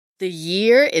The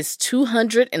year is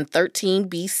 213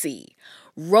 BC.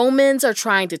 Romans are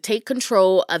trying to take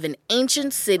control of an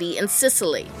ancient city in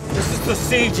Sicily. This is the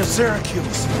siege of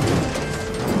Syracuse.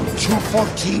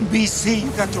 214 BC, you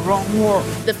got the wrong war.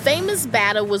 The famous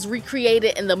battle was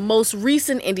recreated in the most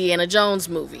recent Indiana Jones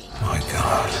movie. My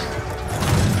God.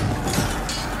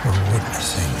 We're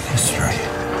witnessing history.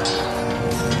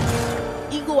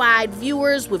 Eagle-eyed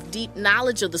viewers with deep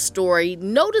knowledge of the story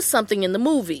noticed something in the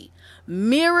movie: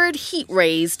 mirrored heat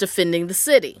rays defending the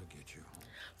city.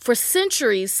 For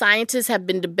centuries, scientists have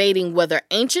been debating whether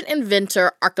ancient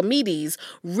inventor Archimedes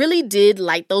really did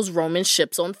light those Roman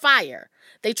ships on fire.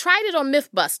 They tried it on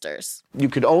Mythbusters. You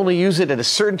could only use it at a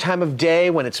certain time of day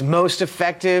when it's most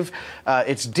effective.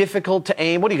 It's difficult to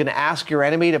aim. What, are you going to ask your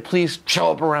enemy to please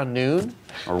show up around noon?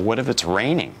 Or what if it's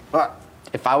raining?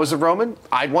 If I was a Roman,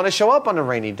 I'd want to show up on a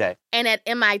rainy day. And at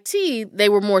MIT, they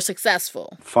were more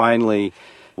successful. Finally,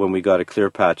 when we got a clear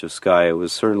patch of sky, it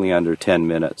was certainly under 10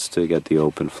 minutes to get the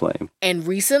open flame. And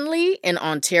recently in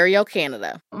Ontario,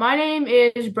 Canada. My name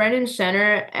is Brenden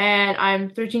Sener, and I'm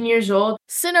 13 years old.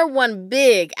 Sener won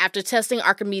big after testing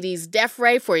Archimedes' death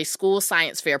ray for a school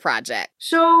science fair project.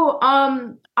 So,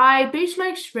 I based my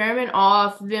experiment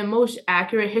off the most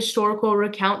accurate historical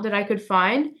recount that I could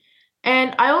find.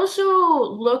 And I also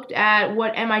looked at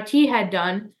what MIT had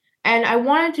done, and I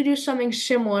wanted to do something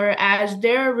similar as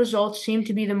their results seemed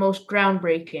to be the most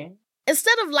groundbreaking.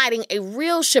 Instead of lighting a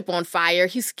real ship on fire,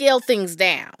 he scaled things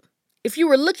down. If you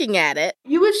were looking at it,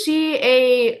 you would see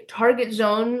a target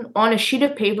zone on a sheet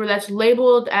of paper that's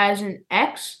labeled as an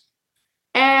X,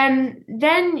 and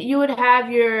then you would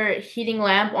have your heating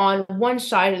lamp on one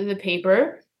side of the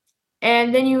paper.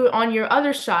 And then on your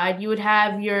other side, you would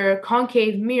have your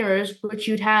concave mirrors, which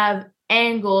you'd have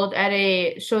angled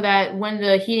so that when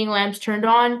the heating lamps turned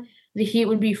on, the heat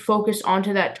would be focused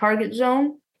onto that target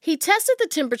zone. He tested the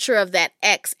temperature of that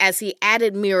X as he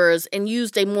added mirrors and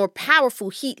used a more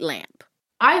powerful heat lamp.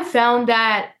 I found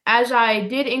that as I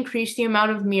did increase the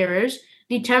amount of mirrors,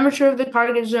 the temperature of the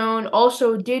target zone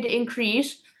also did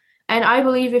increase. And I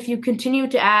believe if you continue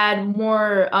to add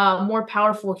more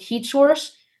powerful heat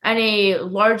source, and a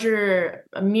larger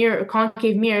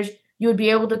concave mirrors, you would be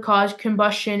able to cause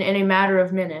combustion in a matter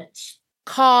of minutes.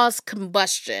 Cause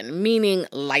combustion, meaning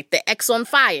light the X on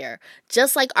fire,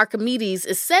 just like Archimedes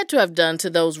is said to have done to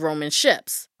those Roman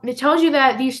ships. It tells you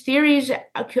that these theories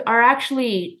are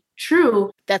actually true.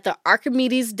 That the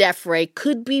Archimedes death ray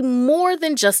could be more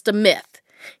than just a myth.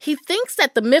 He thinks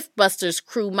that the Mythbusters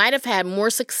crew might have had more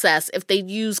success if they'd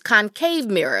used concave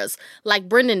mirrors, like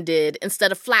Brenden did,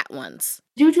 instead of flat ones.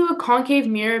 Due to a concave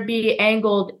mirror being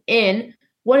angled in,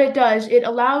 what it does, it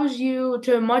allows you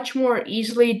to much more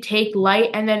easily take light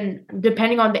and then,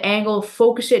 depending on the angle,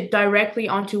 focus it directly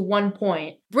onto one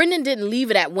point. Brenden didn't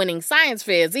leave it at winning science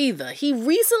fairs either. He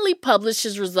recently published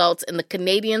his results in the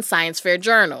Canadian Science Fair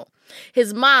Journal.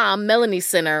 His mom, Brenden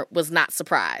Sener, was not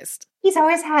surprised. He's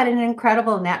always had an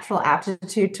incredible natural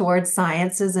aptitude towards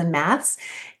sciences and maths,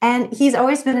 and he's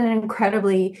always been an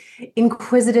incredibly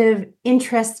inquisitive,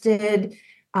 interested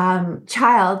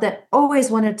child that always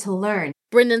wanted to learn.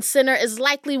 Brenden Sener is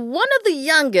likely one of the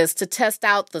youngest to test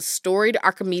out the storied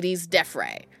Archimedes death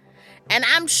ray. And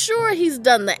I'm sure he's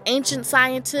done the ancient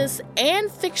scientists and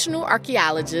fictional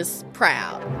archaeologists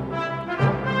proud.